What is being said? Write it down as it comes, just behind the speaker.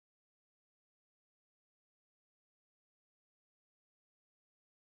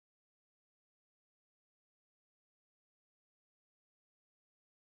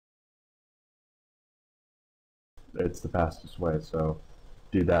it's the fastest way. So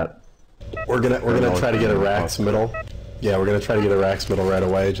do that. We're gonna try to get a Rax middle. Yeah, we're gonna try to get a Rax middle right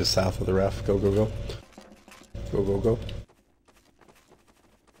away, just south of the ref. Go, go, go. Go, go, go.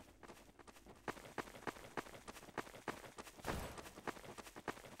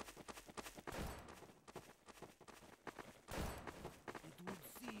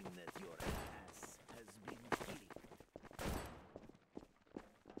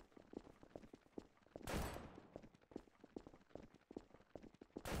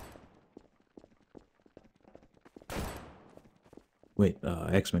 Wait,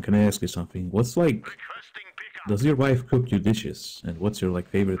 X-Men, can I ask you something? What's like... Does your wife cook you dishes? And what's your, like,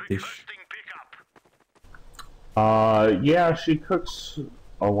 favorite dish? Yeah, she cooks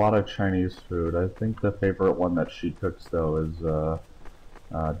a lot of Chinese food. I think the favorite one that she cooks, though, is,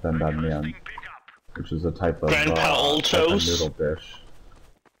 Dan Dan Mian, which is a type of noodle dish.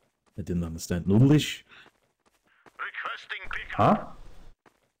 I didn't understand. Noodle dish? Huh?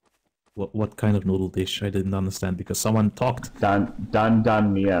 What kind of noodle dish? I didn't understand because someone talked. Dan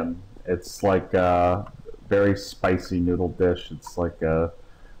Dan Mian. It's like a very spicy noodle dish. It's like the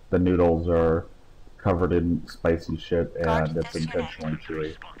noodles are covered in spicy shit and it's intentionally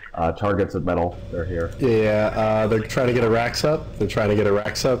chewy. Targets of metal, they're here. Yeah, they're trying to get a Rax up. They're trying to get a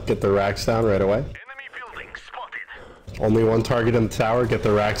Rax up. Get the Rax down right away. Enemy building spotted. Only one target in the tower. Get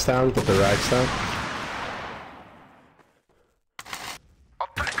the Rax down. Get the Rax down.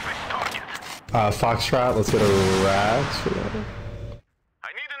 Foxtrot, let's get a Rax. I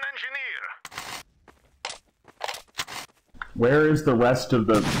need an engineer. Where is the rest of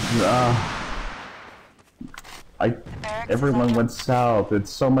the... Everyone went south.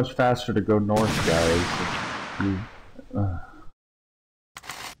 It's so much faster to go north, guys.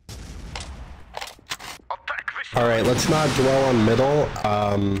 Alright, let's not dwell on middle.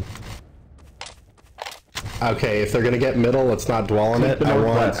 Okay, if they're gonna get middle, let's not dwell on it. I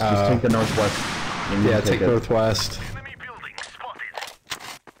want, just take the northwest. Yeah, take northwest. Enemy building spotted.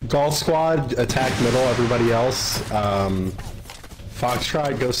 Golf squad, attack middle, everybody else.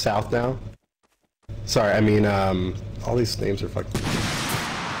 Foxtrot, go south now. Sorry, I mean, all these names are fucking...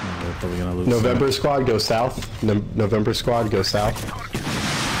 November squad, go south. November squad, go south.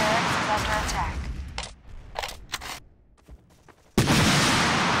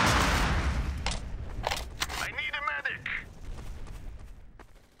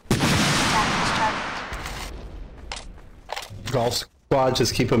 Golf squad,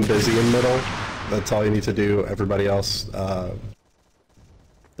 just keep them busy in middle. That's all you need to do. Everybody else,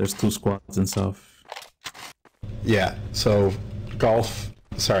 There's 2 squads and stuff. yeah, so golf,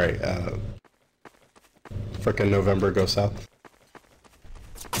 sorry, frickin' November, go south.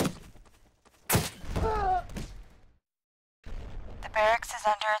 The barracks is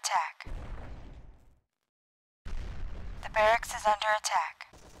under attack. The barracks is under attack.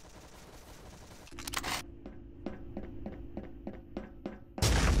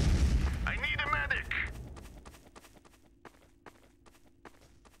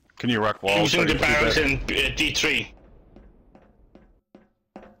 Can you wreck walls? Using the barracks in D3.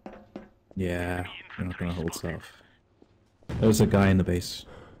 Yeah, we're not gonna hold stuff. There's a guy in the base.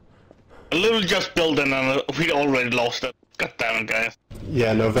 A little just building and we already lost it. God damn it, guys.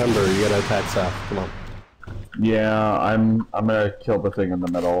 Yeah, November, you gotta attack south, come on. Yeah, I'm gonna kill the thing in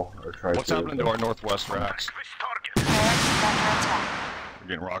the middle, or try What's to. happening to our northwest racks? The barracks is under attack. We're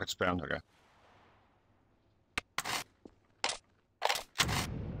getting rocket spammed, okay.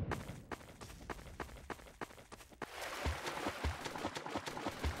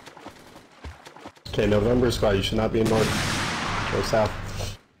 Okay, November squad, you should not be in north. Go south.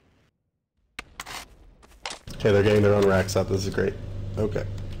 Okay, they're getting their own racks up, this is great. Okay.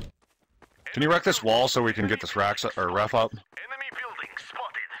 Can you wreck this wall so we can get this racks or ref up? Enemy building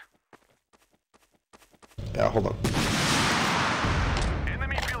spotted. Yeah, hold on.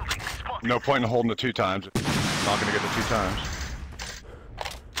 Enemy building spotted. No point in holding it 2 times. Not gonna get it 2 times.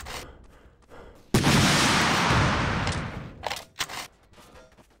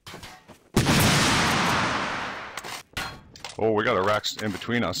 Oh, we got a racks in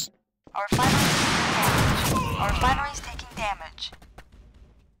between us. Our finery's taking damage.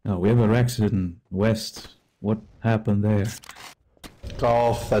 Oh, we have a Rex in west. What happened there?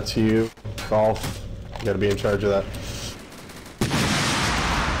 Golf, that's you. Golf, you gotta be in charge of that.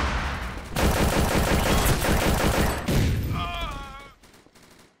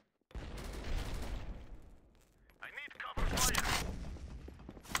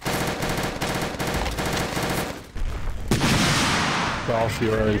 Golf,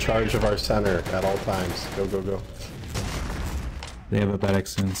 you are in charge of our center at all times. Go, go, go. They have a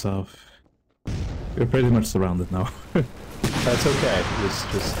barracks in south. We're pretty much surrounded now. That's okay.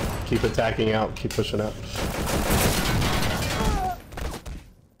 Just keep attacking out, keep pushing out.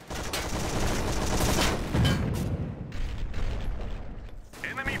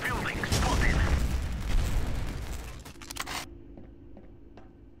 Enemy building spotted.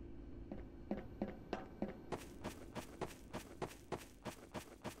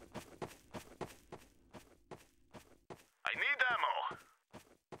 I need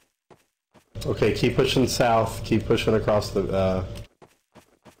ammo. Okay, keep pushing south. Keep pushing across the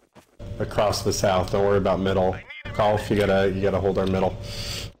south. Don't worry about middle. Golf, you gotta hold our middle.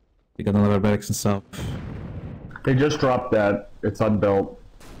 We got another barracks in south. They just dropped that. It's unbuilt.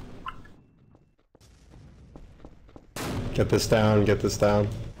 Get this down. Get this down.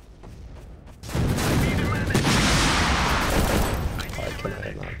 Why can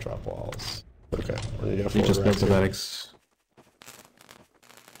I not drop walls? Okay, we're gonna get We just built the here. barracks.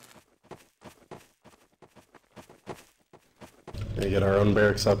 Gonna get our own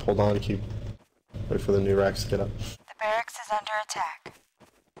barracks up. Hold on. Keep. Wait for the new racks to get up. The barracks is under attack.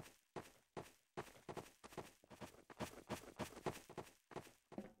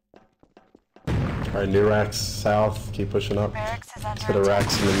 Alright, new racks south. Keep pushing up. Barracks is under Let's get a attack.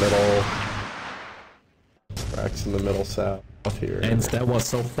 racks in the middle. Racks in the middle south here. And that was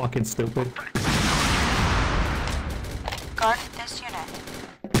so fucking stupid. Guard this unit.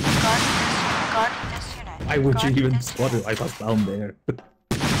 Guard this unit. Guard this unit. Why would you Guard even this spot unit. it? I was down there.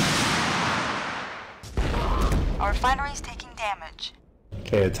 Our refinery is taking damage.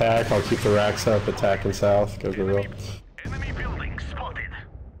 Okay, attack. I'll keep the racks up. Attacking south. Go, go, go. Enemy building spotted.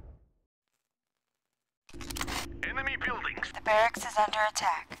 Enemy buildings. The barracks is under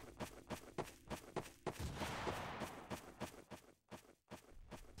attack.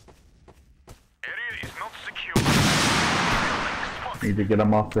 Area is not secure. Enemy building spotted. Need to get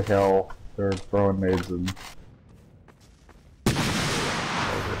them off the hill. They're throwing nades in.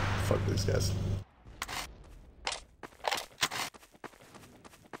 Fuck these guys.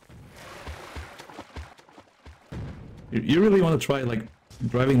 You really want to try like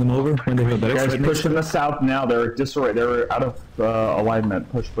driving them over when they have barracks Guys, right next push in the south now. They're disarray. They're out of alignment.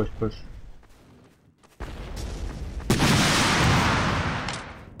 Push, push, push.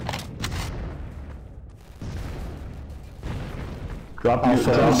 Drop you.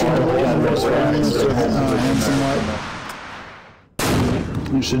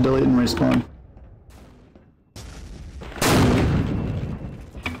 You should delete and respawn.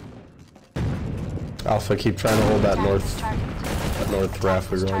 Alpha, keep trying to hold that Attack this target. north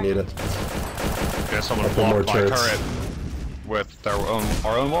ref. We really need it. Yeah, someone Couple more blocked my turrets. turret with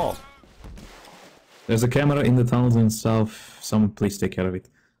our own wall. There's a camera in the tunnels in south. Someone please take care of it.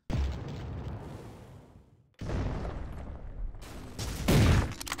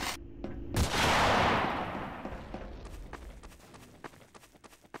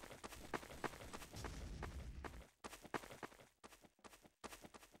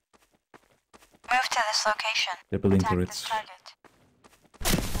 Move to this location. They're building Attack turrets. this target.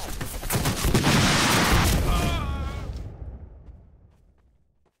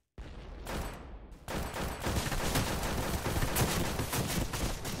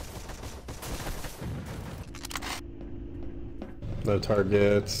 No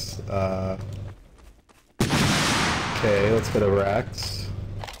targets. Okay, let's get a racks.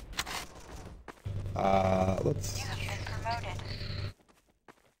 Let's You have been promoted.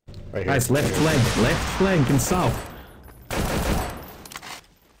 right here. Guys, left flank in south.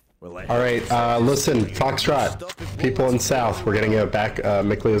 All right, listen, Foxtrot, people in south, we're getting a back.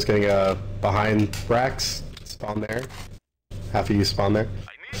 Mikleo's getting a behind racks. Spawn there. Half of you spawn there.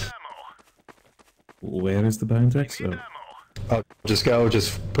 I need ammo. Where is the behind tracks? Oh. Ammo. Oh, just go,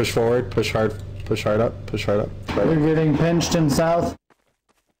 just push forward, push hard up, push hard up. We're getting pinched in south.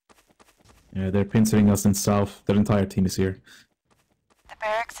 Yeah, they're pincering us in south. Their entire team is here. The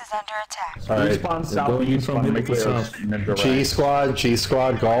barracks is under attack. All right, Respawn south. going in from Respawn middle to nuclear south. ninja G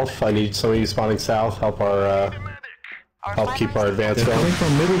squad, golf. I need some of you spawning south. Help our Medic. Our help keep our refinery is advance They're coming going.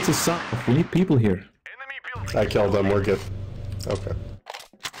 from middle to south. We need people here. Enemy building. I killed them. We're good. Okay.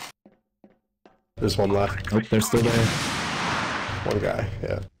 There's one left. Nope, they're still there. One guy.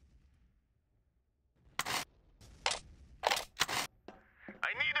 Yeah. I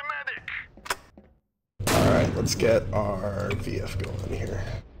need a medic. All right, let's get our VF going here.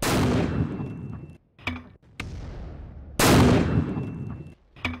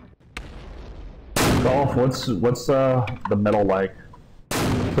 Golf. What's the middle like?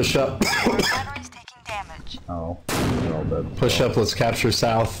 Push up. Our refinery is taking damage. Oh, they're all dead. Push up. Let's capture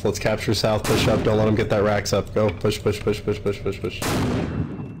south. Let's capture south. Push up. Don't let them get that racks up. Go. Push.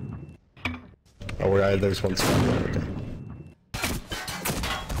 Oh, there's one squad there, okay.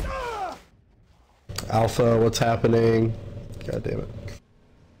 Alpha, what's happening? God damn it.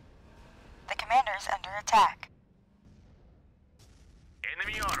 The commander's under attack.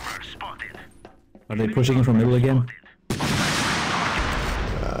 Enemy armor spotted. Are they pushing in from middle again?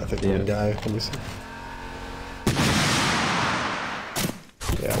 I think one guy, let me see.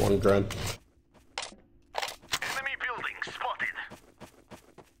 Yeah, one grunt. Enemy building spotted.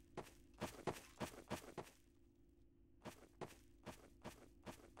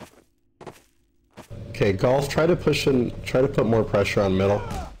 Okay, Golf, try to put more pressure on middle.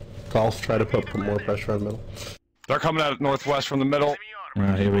 Golf, try to put more pressure on middle. They're coming out northwest from the middle.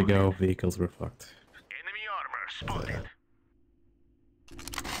 Here we go. Vehicles were fucked. Enemy armor spotted.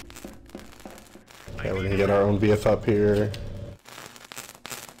 Okay, we're gonna get our own VF up here.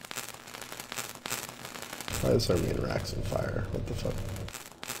 Why is our main racks on fire? What the fuck?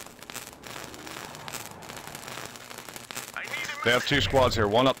 They have 2 squads here,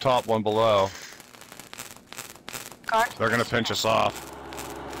 one up top, one below. Guard. They're gonna pinch us off.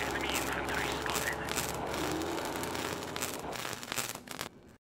 Enemy infantry spotted.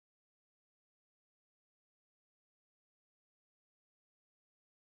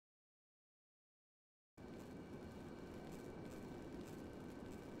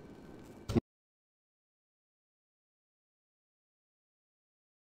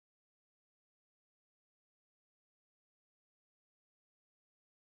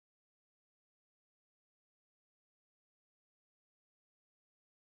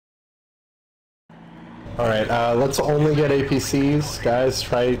 Alright, let's only get APCs, guys.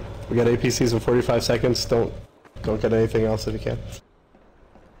 We got APCs in 45 seconds. Don't get anything else if you can.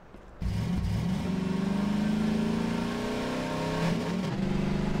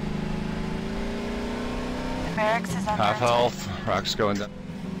 The barracks is under Half attack. health, racks going down.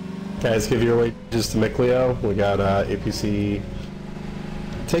 Guys, give your wages to Micleo. We got APC.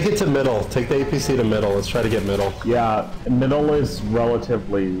 Take it to middle. Take the APC to middle. Let's try to get middle. Yeah, middle is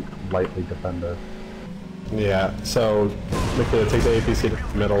relatively lightly defended. Yeah, so Micleo, take the APC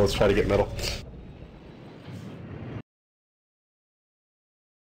to middle. Let's try to get middle.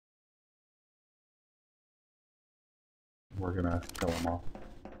 We're gonna kill them all.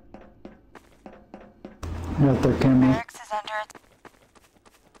 Got their camera. Barracks is under attack.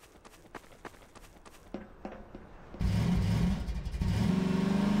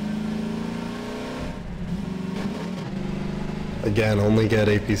 Again, only get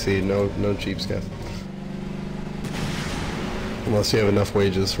APC. No cheap scats. Unless you have enough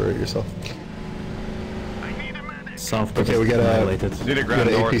wages for it yourself. South. Okay, we got a annihilated. Need a we got ground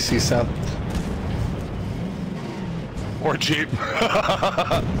an north. APC south. Or jeep. The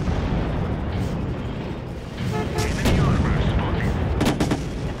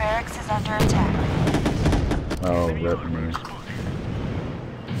barracks is under attack. Oh, rip me.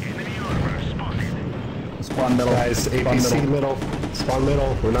 Enemy armor spotted. Spawn middle. Guys, Spawn APC middle. Spawn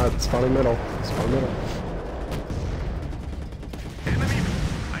middle. We're not spawning middle. Spawn middle.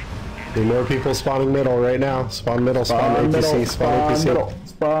 Need more people spawning middle right now. Spawn middle. Spawn APC. middle, Spawn APC. middle,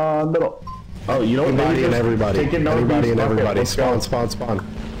 spawn middle. Oh, you know what? Anybody and everybody. Anybody and everybody. Spawn. Spawn.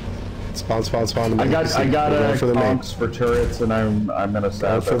 I got going for the main. comps for turrets, and I'm gonna Going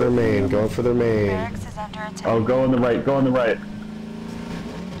stab for their main. Going for their main. Barracks is under attack. Oh, go on the right. Go on the right.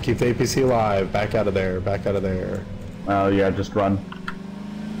 Keep the APC alive. Back out of there. Back out of there. Oh yeah, just run.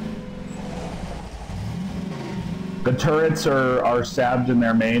 The turrets are stabbed in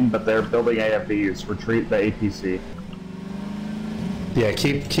their main, but they're building AFVs. Retreat the APC. Yeah,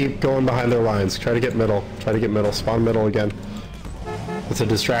 keep going behind their lines. Try to get middle. Try to get middle. Spawn middle again. It's a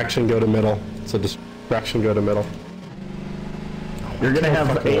distraction. Go to middle. It's a distraction. Go to middle. You're gonna have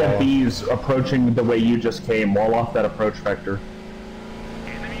fucking wall. AFVs approaching the way you just came. Wall off that approach vector.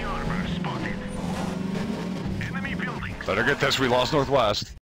 Enemy armor spotted. Enemy building. Better get this, we lost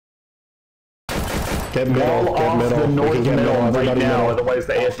northwest. Get middle. Wall Get off middle. the We north can get middle middle. right Everybody now, middle. otherwise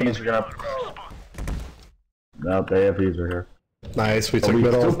the AFVs are gonna... No, the AFVs are here. Nice. We But took we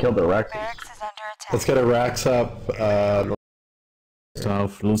middle. still killed the Rex. Barracks is under attack. Let's get our racks up.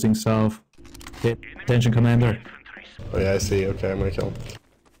 South, losing south. Okay, attention, commander. Oh yeah, I see. Okay, I'm gonna kill him.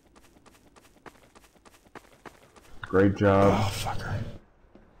 Great job. Oh, fucker.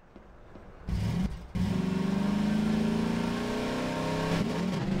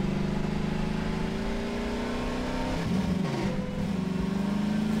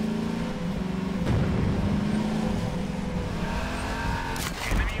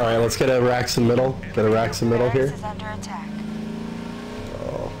 Alright, let's get a racks in middle. Get a racks in middle here. Barracks is under attack.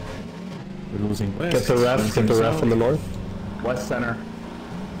 We're losing west. Get the ref. Get the ref in the north. West center.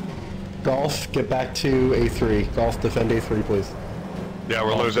 Golf, get back to A3. Golf, defend A3, please. Yeah, we're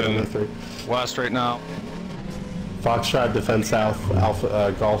Golf, losing defend west right now. Foxtrot, defend south.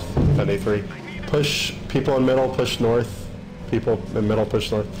 Alpha, Golf, defend A3. Push people in middle, push north. People in middle, push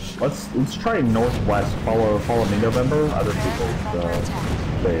north. Let's try northwest. Follow me, November. Other people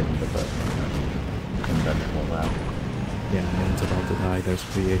stay in the conventional route. Yeah, man's about to die. There's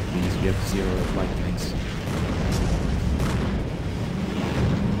 3 APs. We have 0 light tanks.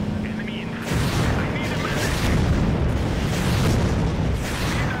 Enemy in front. I need a medic.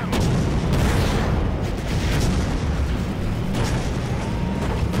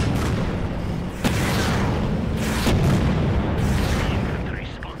 Infantry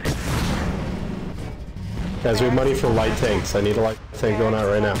spotted. Guys, we have money for light tanks. I need a light tank going out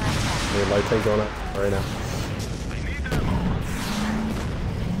right now. I need a light tank going out right now. I need ammo.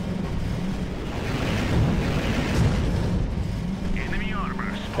 Enemy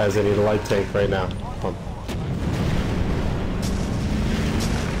armor spotted. Guys, I need a light tank right now. Come on.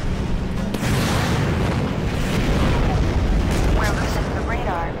 We're losing the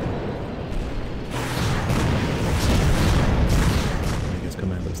radar. I guess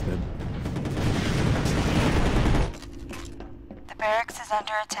commander's dead. The barracks is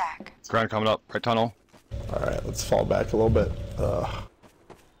under attack. Ground coming up, right tunnel. Alright, let's fall back a little bit.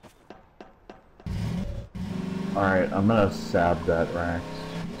 Alright, I'm gonna sab that Rax.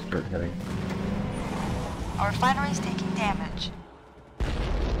 Start hitting. Our refinery's taking damage.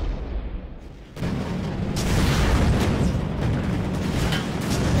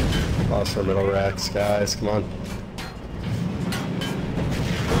 Lost our middle racks, guys. Come on.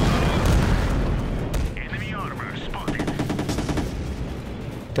 Enemy armor spotted.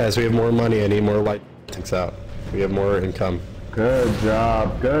 Guys, we have more money. I need more light tanks out. We have more income. Good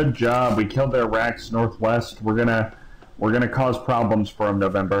job, good job. We killed their Rax northwest. We're gonna cause problems for them,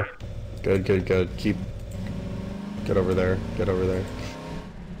 November. Good, good, good. Get over there. Get over there.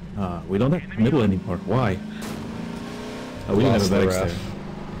 We don't have middle anymore. Why? Oh, we didn't have a barracks there.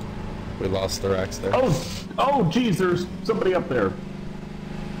 We lost the racks there. Oh, geez, there's somebody up there.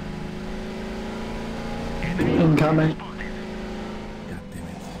 Incoming. God damn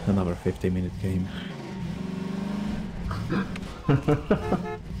it. Another 50-minute game.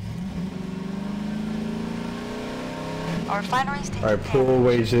 Our refinery's taking Alright, pool damage.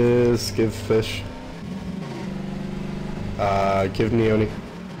 wages. Give fish. Give Neoni.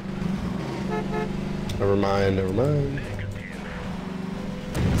 Never mind, never mind.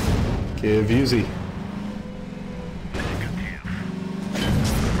 Give Yuzi.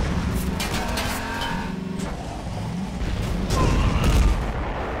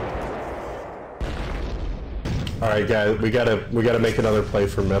 Alright guys, we gotta make another play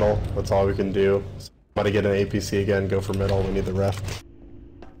for middle. That's all we can do. Somebody get an APC again, go for middle, we need the ref.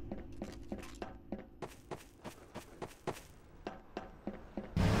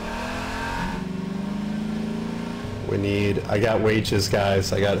 I got wages,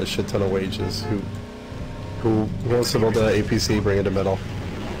 guys. I got a shit ton of wages. Who wants to build the APC? Bring it to middle.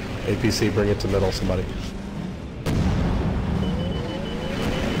 APC, bring it to middle, somebody.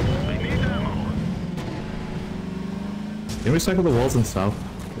 I need ammo. Can we recycle the walls in south?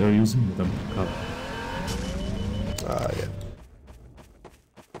 They're using them to cover. Yeah.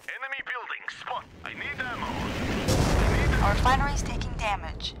 Enemy building spot. I need ammo. Our refinery's taking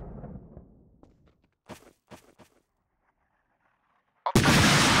damage.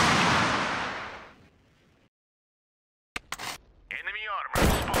 Enemy armor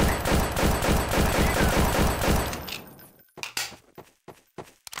spotted.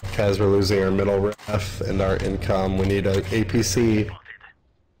 Guys, we're losing our middle ref and our income. We need an APC.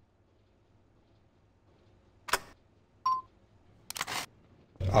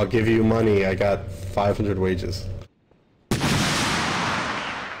 I'll give you money. I got 500 wages.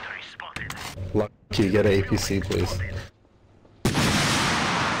 Infantry spotted. Lucky, get an APC, please.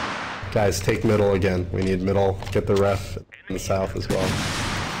 Guys, take middle again. We need middle. Get the ref in the south as well.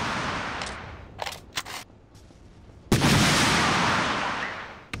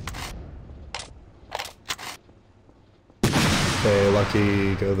 Okay,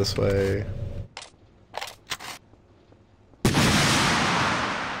 Lucky, go this way.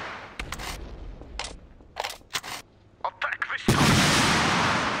 Attack this target.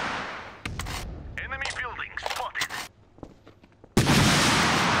 Enemy building spotted.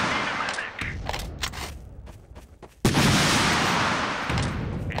 Need a medic.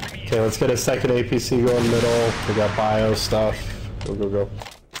 Okay, let's get a second APC going middle. We got bio stuff. Go, go, go.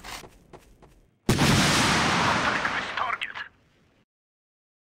 Attack this target.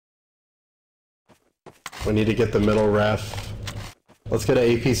 We need to get the middle ref. Let's get an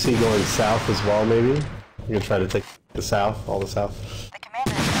APC going south as well, maybe. We're gonna try to take the south, all the south. The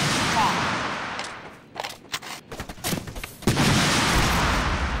commander is under attack.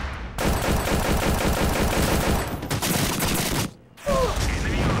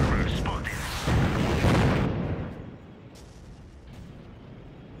 Enemy armor spotted.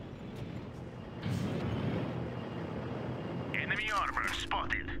 Enemy armor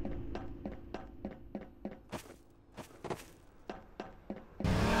spotted.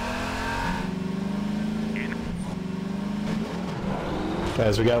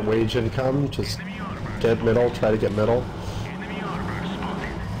 Guys, we got wage income. Just get middle, try to get middle. Enemy armor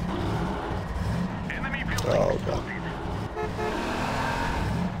spotted. Enemy building Oh, God. spotted.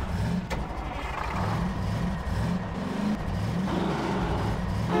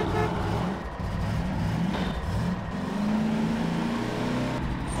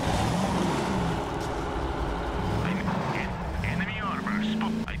 Enemy armor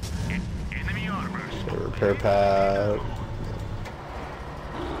spotted. Enemy armor spotted. Repair pad.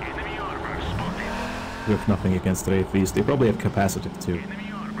 Enemy armor spotted. We have nothing against the AFVs. They probably have capacitive too.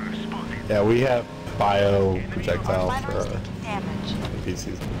 Enemy armor spotted. Yeah, we have bio projectile Our for fighter is taking damage.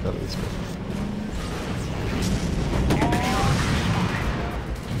 APCs. None of these work.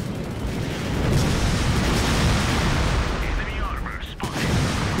 Enemy armor spotted.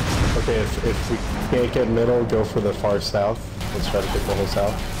 Okay, if we can't get middle, go for the far south. Let's try to take the whole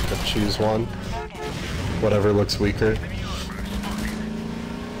south. But choose one. Whatever looks weaker.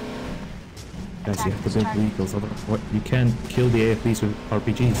 Guys, you have to build vehicles. Otherwise, you can't kill the AFVs with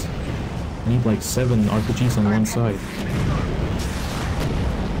RPGs. You need like 7 RPGs on one side.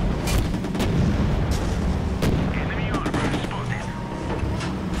 Enemy armor spotted.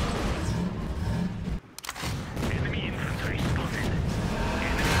 Enemy infantry spotted.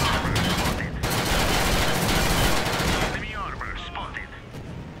 Enemy armor spotted.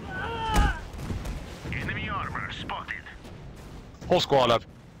 Enemy armor spotted. Whole squad up.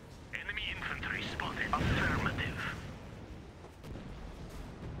 Enemy infantry spotted. Affirmative.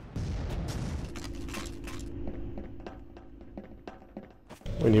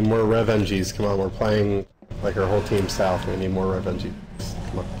 We need more Rev NGs. Come on, we're playing like our whole team south. We need more Rev NGs.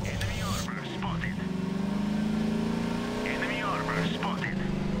 Come on. Enemy armor spotted. Enemy armor spotted.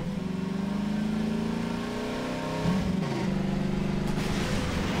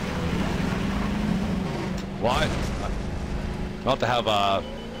 What? Not to have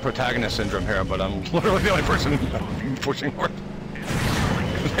protagonist syndrome here, but I'm literally the only person pushing north.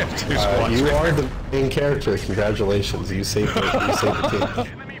 They have 2 squads. You are the main character. Congratulations. You saved the team.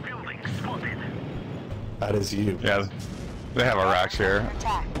 Enemy building spotted. That is you. Yeah, they have Iraqs here.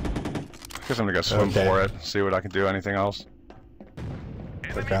 Attack. Guess I'm gonna go swim Okay. for it, see what I can do. Anything else?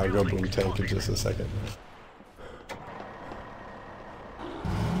 Okay, I'll go boom tank in just a second.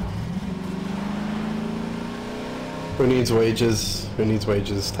 Who needs wages? Who needs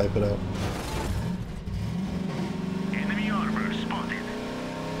wages? Type it out. Enemy armor spotted.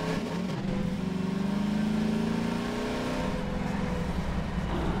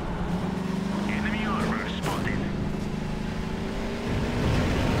 Enemy armor spotted.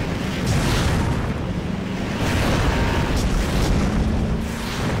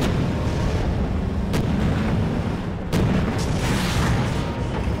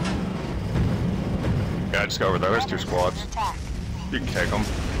 Yeah, just go over there. There's 2 squads. Attack. You can kick them.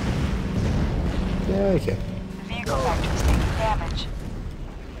 Yeah, okay. The vehicle factory is taking damage.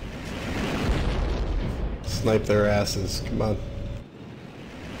 Snipe their asses. Come on.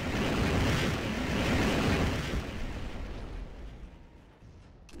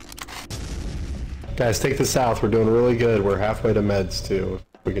 Guys, take the south. We're doing really good. We're halfway to meds too.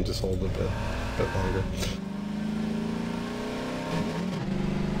 If we can just hold a bit longer.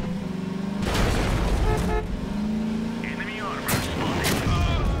 Enemy armor spotted.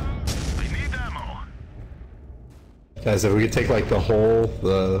 I need ammo. Guys, if we could take like the hole,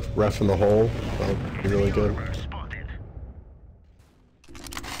 the ref in the hole, that would be really good. Armor spotted.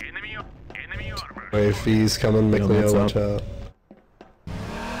 Enemy armor. Wave fees coming, Yo, McLeo, what's watch up? out.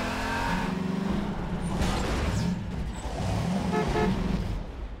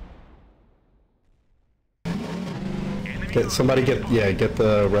 Somebody get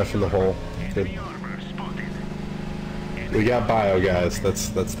the ref in the hole. Good. Enemy armor spotted. We got bio, guys. That's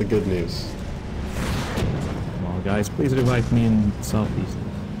the good news. Come on, guys, please revive me in southeast.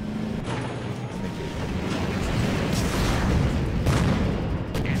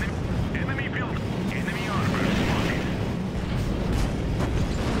 Enemy build. Enemy armor spotted.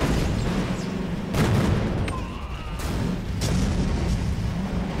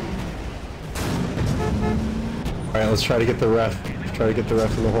 All right, let's try to get the ref. Try to get the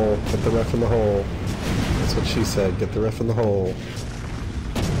ref in the hole. Get the ref in the hole. That's what she said. Get the ref in the hole.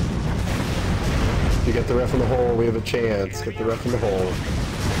 If you get the ref in the hole, we have a chance. Get the ref in the hole.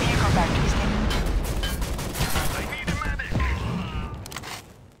 Vehicle factory station.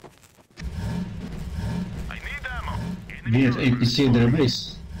 We have APC in their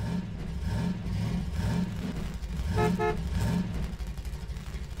base.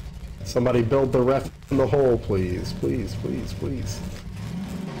 Somebody build the ref in the hole, please. Please, please, please.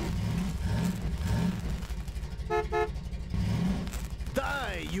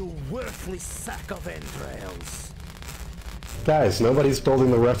 Die, you worthless sack of entrails! Guys, nobody's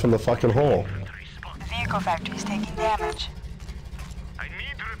building the ref in the fucking hole. The vehicle factory is taking damage. I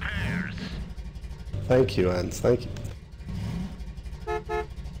need repairs. Thank you, Enz. Thank you.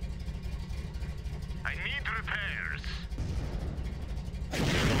 I need repairs.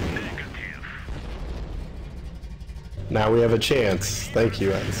 Negative. Now we have a chance. Thank you,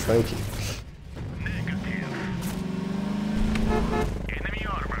 Enz. Thank you. Negative. Enemy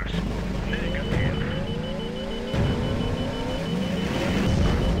armors. Negative.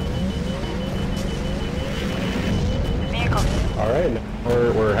 Vehicle.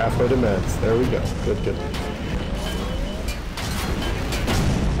 Alright, we're halfway to meds. There we go. Good, good.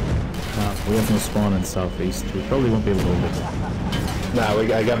 We have no spawn in southeast. We probably won't be able to hold it.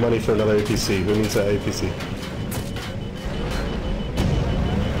 Nah, I got money for another APC. Who needs that APC?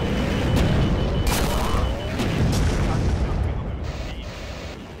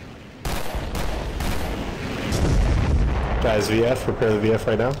 Guys, VF, prepare the VF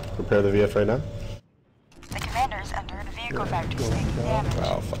right now. Prepare the VF right now. The commander is under the vehicle factory is taking damage.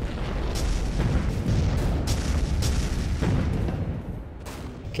 Oh, fuck.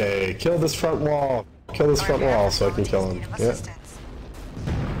 Okay, kill this front wall. Kill this front wall so I can kill him. Yeah. Assistance.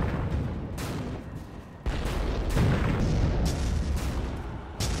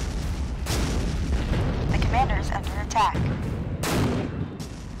 The commander is under attack.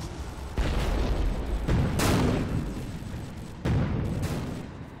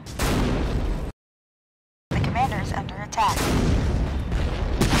 The commander is under attack.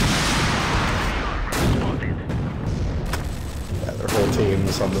 Yeah, their whole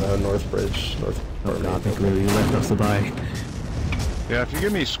team's on the North Bridge. Oh god, I think really you left us to die. Yeah, if you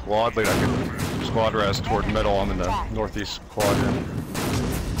give me squad lead, I can squad rest toward middle. I'm in the northeast quadrant.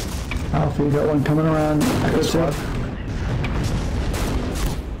 Alpha, you got one coming around. Echo squad.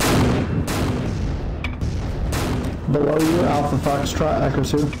 Below you, Alpha Foxtrot, Echo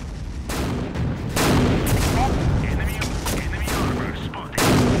 2. Enemy armor spotted.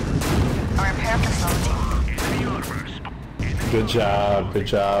 A repair facility. Enemy armor spotted. Good job, good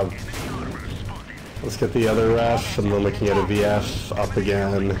job. Let's get the other ref, and then we can get a VF up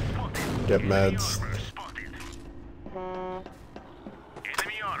again. Get meds.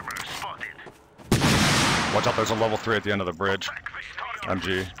 Enemy armor spotted. Watch out, there's a level 3 at the end of the bridge.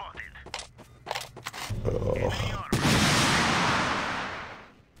 MG. Oh.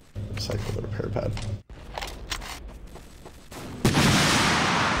 Cycle the repair pad.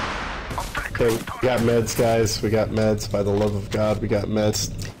 Okay, we got meds, guys. We got meds. By the love of God, we got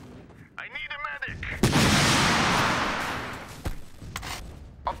meds. I need a medic.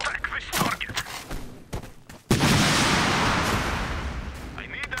 Attack this target. I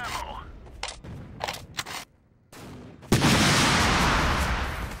need ammo.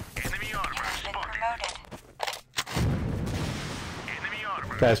 Enemy armor spotted. Enemy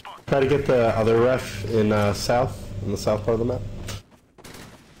armor Guys, spotted. try to get the other ref in the south part of the map.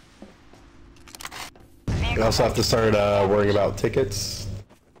 We also have to start worrying about tickets.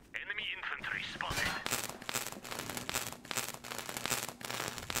 Enemy infantry spotted.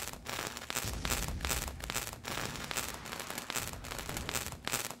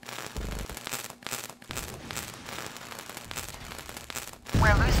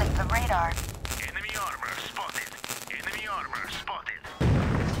 We're losing the radar. Enemy armor spotted. Enemy armor spotted.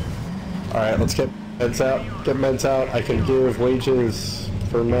 Alright, let's get meds out. Get meds out. I can give wages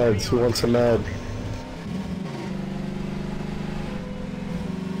for meds. Who wants a med?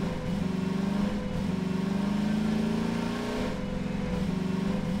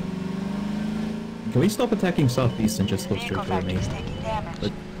 Can we stop attacking southeast and just go Vehicle straight for the factory main? is taking damage.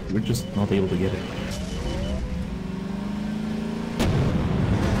 But we're just not able to get it.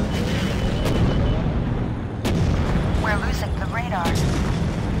 We're losing the radar.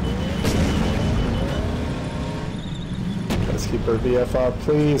 Let's keep our VF up,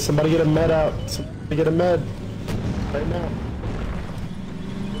 please. Somebody get a med out. Somebody get a med. Right now.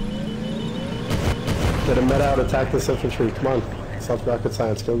 Get a med out. Attack this infantry. Come on. South rocket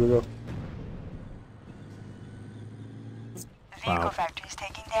science. Go, go, go. Vehicle Wow.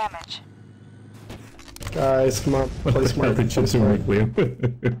 Guys, come on. What Play the smart. hell did you Play do, smart.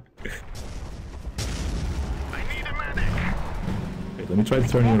 McLeod? I need a medic. Wait, let me try to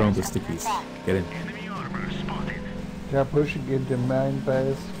turn you around the stickies. Get in. Enemy armor spotted. They are pushing into main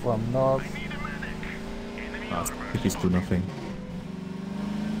base from north. I need a medic. Enemy Ah, armor stickies do nothing.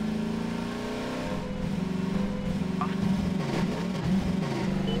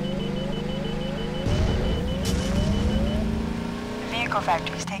 Vehicle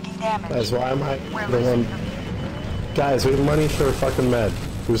factory's taking damage. Guys, why am I the one? Guys, we have money for a fucking med.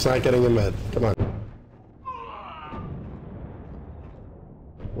 Who's not getting a med? Come on.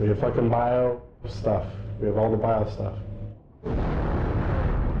 We have fucking bio stuff. We have all the bio stuff.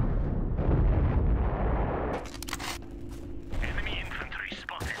 Enemy infantry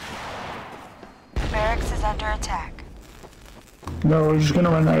spotted. Barracks is under attack. No, we're just gonna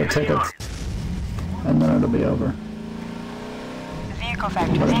run out of tickets. And then it'll be over. The vehicle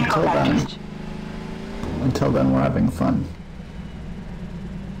factory. But Vehicle until then, factory. until then we're having fun.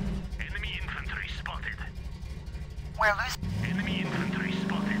 Enemy infantry spotted. We're losing. Enemy infantry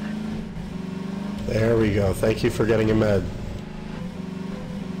spotted. There we go. Thank you for getting a med.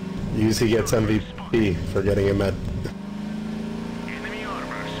 Yuzi gets MVP for getting a med. Enemy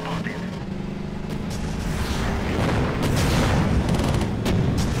armor spotted.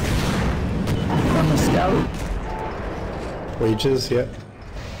 On the scout. Wages, yeah.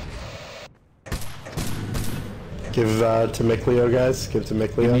 Give to McLeo, guys. Give to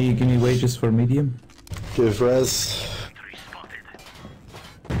McLeo. Give me wages for medium. Give res. Infantry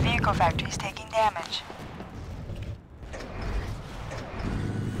spotted. Vehicle factory's taking damage.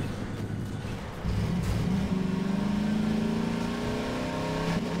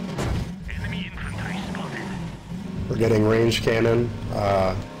 Enemy infantry spotted. We're getting range cannon.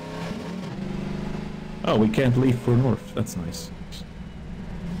 Oh, we can't leave for north. That's nice.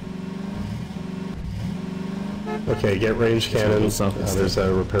 Okay, get range cannon. South instead. There's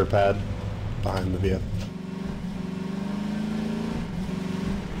a repair pad behind the VF.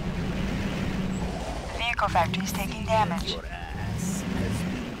 The vehicle factory's taking damage. Your ass has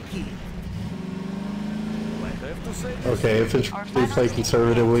been killed. Do I have to say this? Okay, infantry play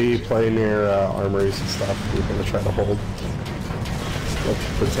conservatively, play near armories and stuff. We're gonna try to hold. Let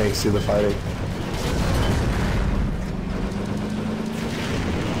the tanks do the fighting.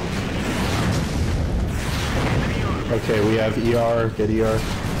 Okay, we have ER, get ER.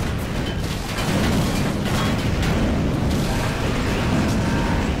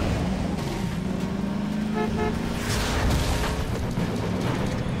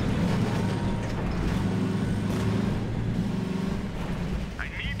 I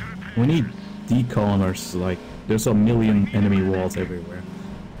need repairs. We need deconners, like, there's a million enemy walls everywhere.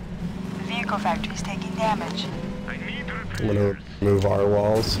 The vehicle factory's taking damage. I need I'm gonna repairs. move our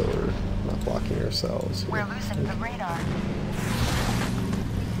walls so we're not blocking ourselves. We're losing the radar.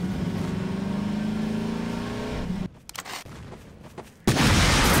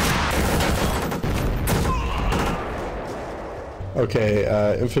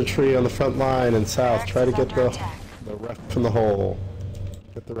 Okay, infantry on the front line and south. Try to get the ref from the hole.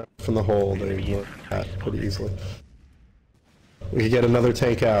 Get the ref from the hole. They ignore that pretty easily. We could get another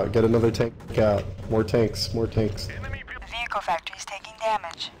tank out. Get another tank out. More tanks. More tanks. Enemy The vehicle factory's taking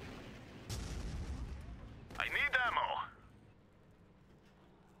damage. I need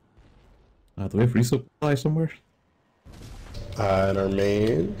ammo. Do we have resupply somewhere? In our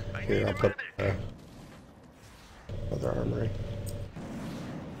main. Here, I'll put other armory.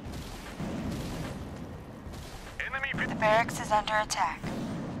 Enemy The barracks is under attack.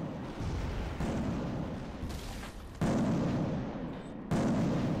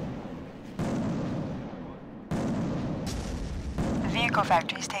 The vehicle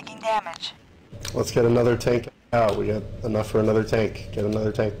factory's taking damage. Let's get another tank out. We got enough for another tank. Get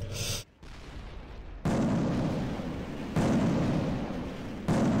another tank.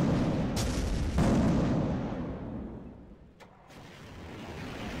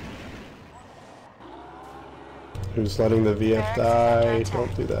 Who's letting the VF die?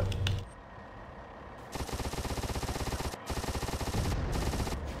 Don't do that.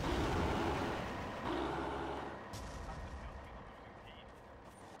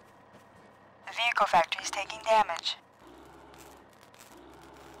 The vehicle factory's taking damage.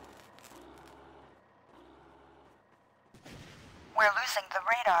 We're losing the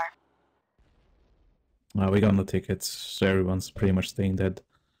radar. We got no tickets, so everyone's pretty much staying dead.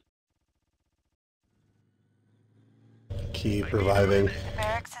 Keep reviving. The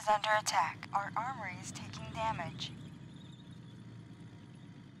barracks is under attack. Our armory is taking damage.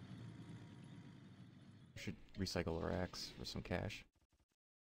 Should recycle racks for some cash.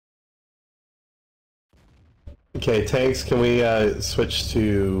 Okay, tanks, can we switch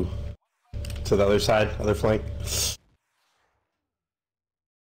to the other side, other flank?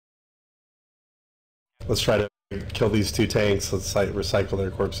 Let's try to kill these 2 tanks. Let's recycle their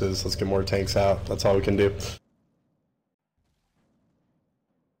corpses. Let's get more tanks out. That's all we can do.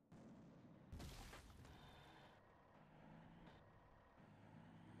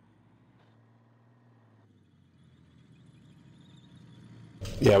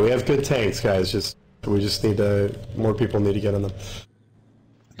 Yeah, we have good tanks, guys. We just need more people need to get on them. Is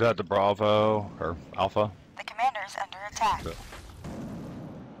that the Bravo or Alpha? The commander's under attack. Yeah.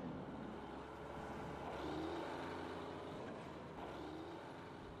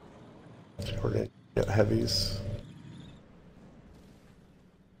 We're gonna get heavies.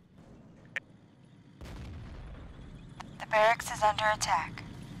 The barracks is under attack.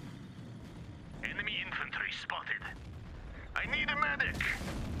 Enemy infantry spotted. I need a medic.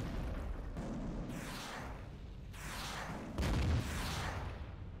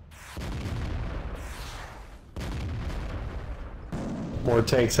 More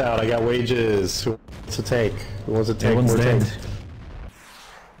tanks out. I got wages. Who wants a tank? Who wants a tank? Everyone's More dead. tanks.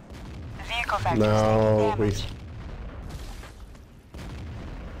 The vehicle factory No, is we. taking damage.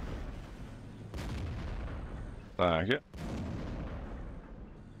 Thank you.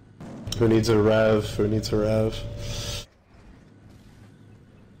 Who needs a rev? Who needs a rev?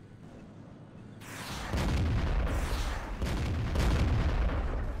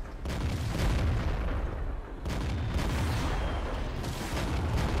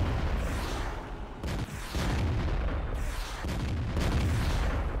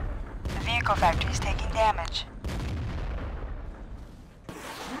 The vehicle factory is taking damage.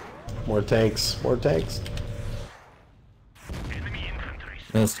 More tanks. More tanks. Enemy infantry.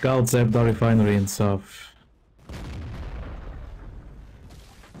 The scouts have the refinery and stuff.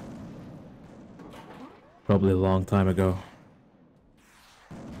 Probably a long time ago.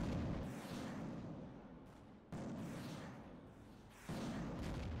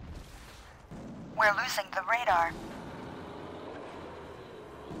 We're losing the radar.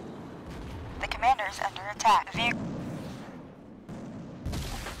 The commander's under attack. The vehicle.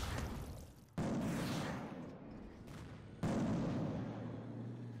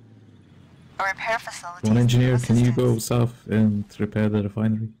 A repair facility. One is engineer, needing can you go assistance. south and repair the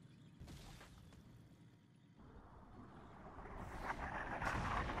refinery?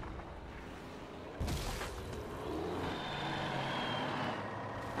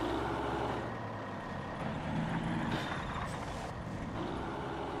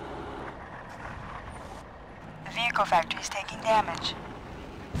 The vehicle factory is taking damage.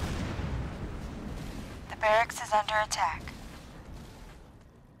 The barracks is under attack.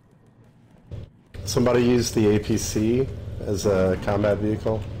 Somebody use the APC as a combat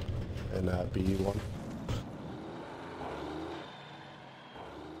vehicle in BU1.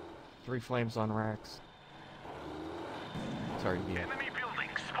 3 flames on racks. Sorry, yeah. Enemy building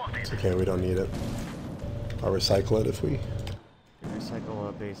spotted. It's okay, we don't need it. I'll recycle it if we... Recycle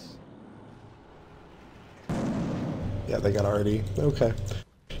a base. Yeah, they got already. Okay.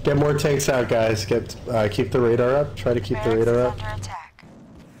 Get more tanks out, guys. Keep the radar up. Try to keep the Barracks radar is up. under attack.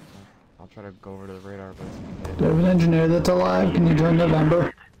 I'll try to go over to the radar, but it's gonna Do you have an engineer that's alive? Can you join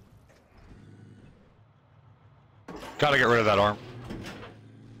November? Gotta get rid of that arm.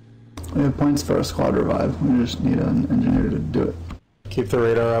 We have points for a squad revive. We just need an engineer to do it. Keep the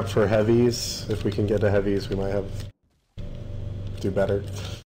radar up for heavies. If we can get to heavies, we might do better.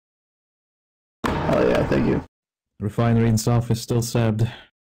 Oh yeah, thank you. Refinery and south is still stabbed.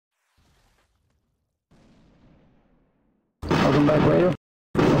 Welcome back, Roger.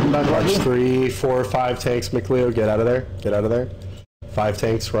 Welcome back, March Roger. 3, 4, 5 tanks, McLeo, get out of there. Get out of there. 5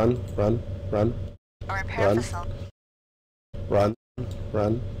 tanks, run, run, run, A repair Run. facility. run,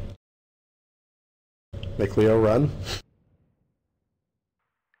 run. McLeo, run.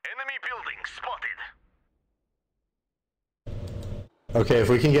 Enemy building spotted. Okay, if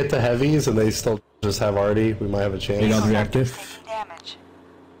we can get the heavies and they still just have arty, we might have a They chance. got Vehicle factory is reactive. taking damage.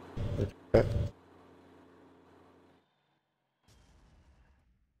 Okay.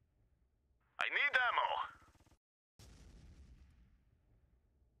 I need ammo.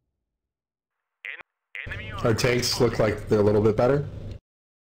 Enemy Our tanks look like they're a little bit better.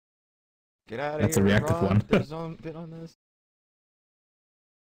 Get out of That's a here, reactive Rob. one. There's no bit on this.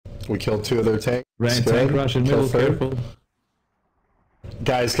 We killed 2 of their tanks. Ran Good. tank rush in Kill middle, third. careful.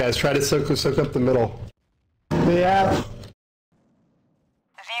 Guys, try to soak up the middle. Yeah. The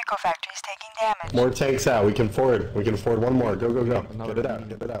vehicle factory is taking damage. More tanks out. We can forward. We can forward one more. Go, go, go. Get it out.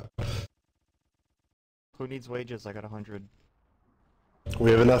 Get it out. Who needs wages? I got 100.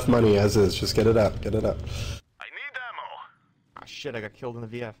 We have enough money as is. Just get it out. Get it out. I shit, I got killed in the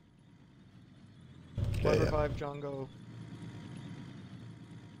VF. Squad revive, Django.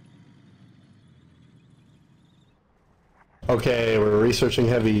 Okay, we're researching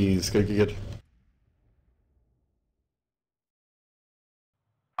heavies. Good, good, good.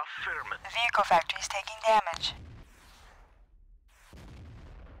 The vehicle factory is taking damage.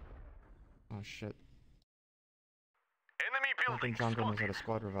 Oh shit. Enemy I don't building think Django knows how spotted. to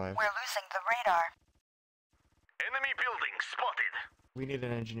squad revive. We're losing the radar. Enemy building spotted. We need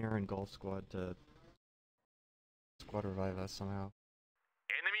an engineer in Golf Squad to squad revive us somehow.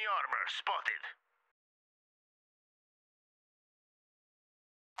 Enemy armor spotted.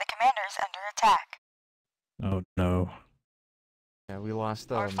 The commander's under attack. Oh no. Yeah, we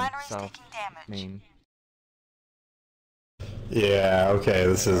lost Our refinery's South taking damage. Main. Yeah, okay,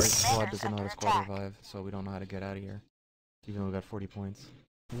 this Our is... squad doesn't know how to under squad attack. revive, so we don't know how to get out of here. Even though we got 40 points.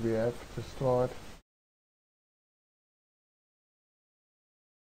 VF destroyed.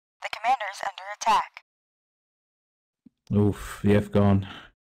 The commander's under attack. Oof, VF gone.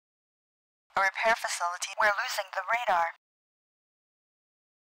 A repair facility. We're losing the radar.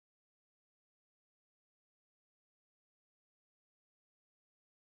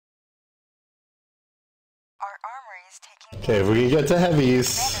 Our armory is taking Okay, if we can get to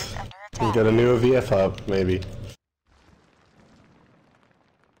heavies, Commander's under we can attack. get a new VF hub, maybe.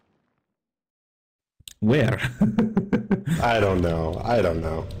 Where? I don't know. I don't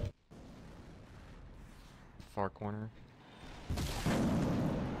know. Far corner.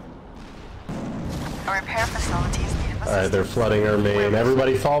 A repair facility is needed. Alright, they're flooding our main.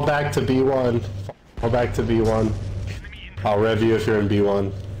 Everybody fall back to B1. Fall back to B1. I'll rev you if you're in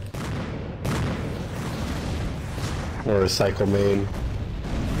B1. Or a cycle main.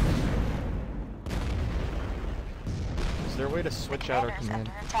 Is there a way to switch out our Commander's command?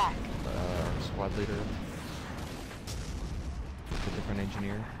 under attack. Our squad leader? A different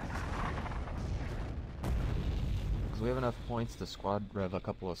engineer? Because we have enough points to squad rev a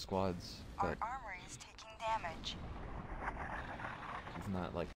couple of squads, Our but armory is taking damage. it's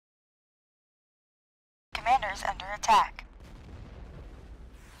not like... Commander's under attack.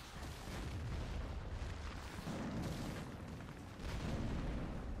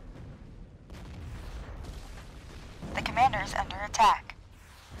 The commander's under attack.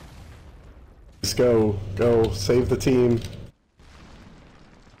 Let's go. Go. Save the team.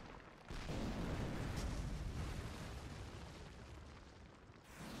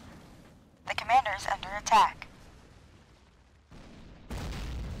 The commander's under attack.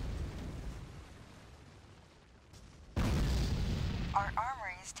 Our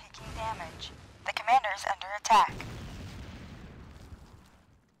armory is taking damage. The commander's under attack.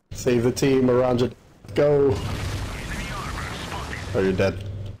 Save the team, Aranja. Go. Oh, you're dead.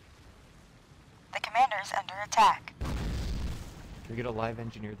 The commander's under attack. Can we get a live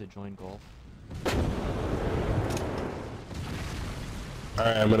engineer to join Golf?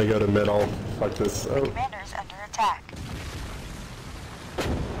 Alright, I'm gonna go to middle. Fuck this. The Oh. commander's under attack.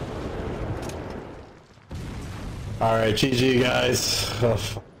 Alright, GG guys. Oh,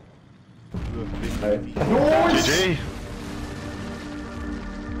 fuck. GG.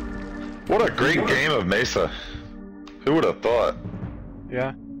 What a great game of Mesa. Who would have thought?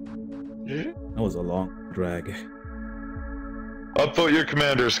 Yeah. That was a long drag. Upvote your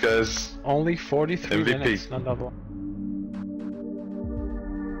commanders, guys. Only 43 MVP. minutes, not double.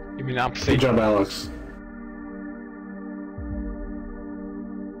 You mean up Good job, Alex.